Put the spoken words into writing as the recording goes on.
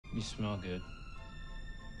You smell good.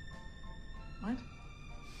 What?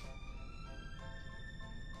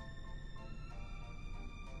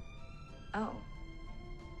 Oh.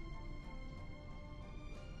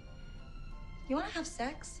 You want to have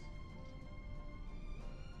sex?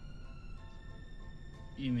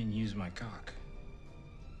 You mean use my cock?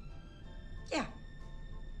 Yeah.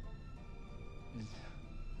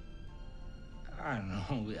 I don't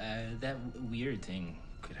know. That weird thing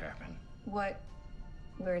could happen. What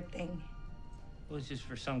weird thing? Well, it's just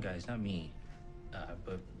for some guys, not me.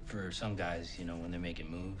 But for some guys, you know, when they make it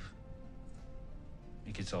move,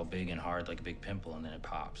 it gets all big and hard like a big pimple, and then it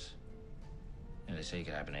pops. And they say it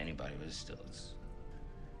could happen to anybody, but it's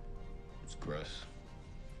gross.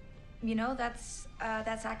 You know, that's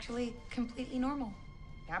actually completely normal.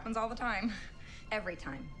 It happens all the time. Every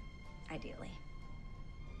time, ideally.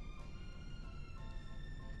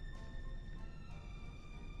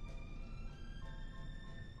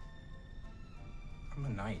 I'm a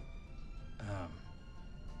knight.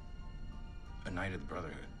 A knight of the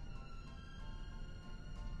Brotherhood.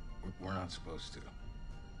 We're not supposed to.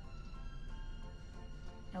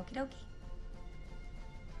 Okie dokie.